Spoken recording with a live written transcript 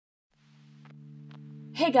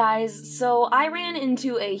Hey guys, so I ran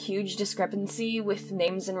into a huge discrepancy with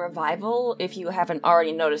names in Revival, if you haven't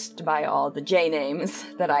already noticed by all the J names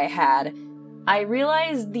that I had. I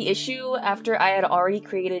realized the issue after I had already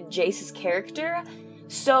created Jayce's character,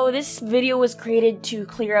 so this video was created to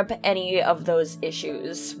clear up any of those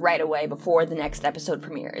issues right away before the next episode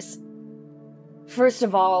premieres. First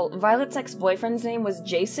of all, Violet's ex-boyfriend's name was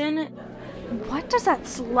Jason. What does that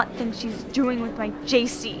slut think she's doing with my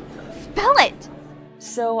JC? Spell it!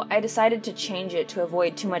 So I decided to change it to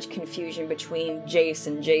avoid too much confusion between Jayce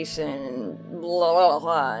and Jason and blah blah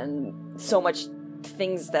blah and so much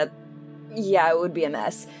things that, yeah, it would be a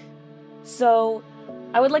mess. So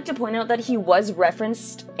I would like to point out that he was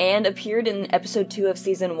referenced and appeared in episode 2 of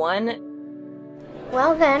season 1.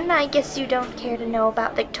 Well then, I guess you don't care to know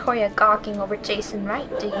about Victoria gawking over Jason Wright,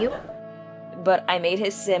 do you? But I made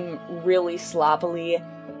his sim really sloppily,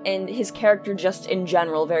 and his character just in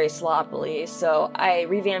general very sloppily, so I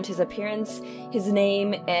revamped his appearance, his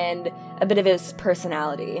name, and a bit of his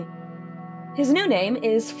personality. His new name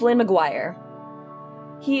is Flynn McGuire.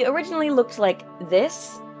 He originally looked like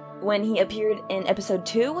this when he appeared in episode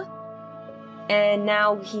 2, and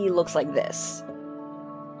now he looks like this.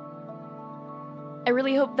 I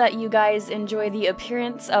really hope that you guys enjoy the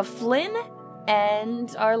appearance of Flynn,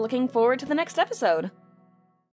 and are looking forward to the next episode.